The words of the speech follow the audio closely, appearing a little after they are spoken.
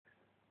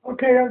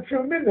Okay, I'm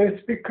filming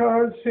this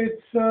because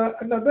it's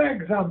another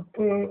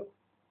example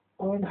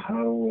on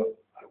how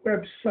a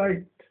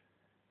website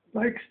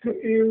likes to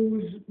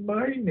use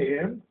my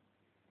name.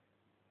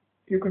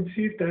 You can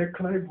see it there,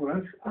 Clive,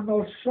 and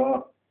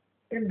also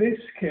in this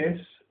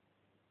case,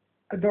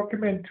 a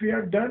documentary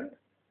I've done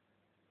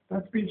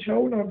that's been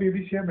shown on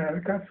BBC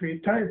America 3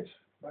 times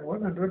by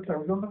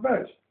 100,000 of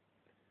us.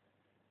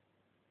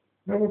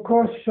 Now, of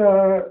course,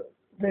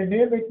 they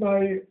name it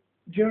my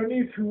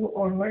journey through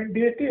online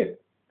dating.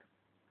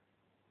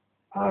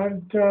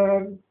 And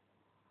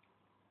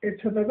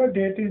it's another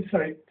dating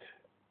site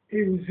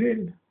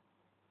using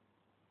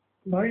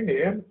my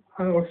name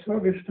and also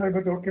this type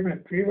of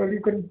documentary. Well,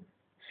 you can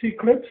see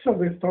clips of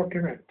this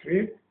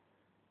documentary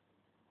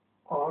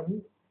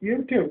on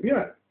YouTube,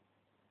 yeah.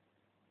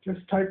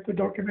 Just type the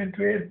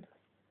documentary in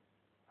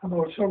and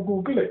also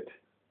Google it.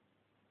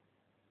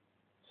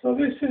 So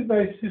this is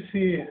nice to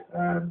see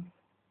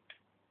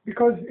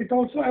because it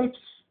also helps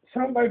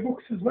sell my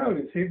books as well,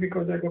 you see,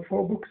 because I got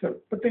 4 books out.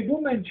 But they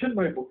do mention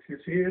my books, you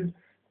see, and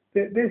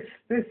this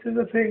is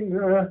a thing.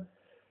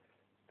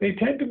 They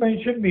tend to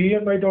mention me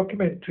and my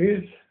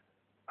documentaries,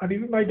 and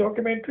even my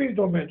documentaries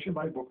don't mention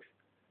my books.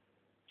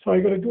 So I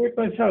got to do it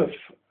myself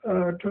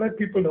to let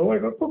people know I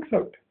got books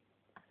out.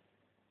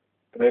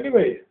 But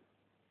anyway,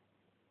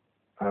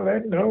 I'll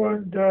end now,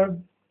 and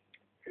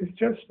it's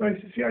just nice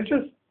to see. I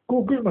just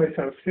Google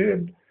myself, see,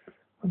 and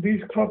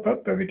these crop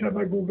up every time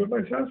I Google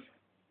myself.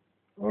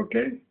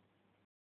 Okay.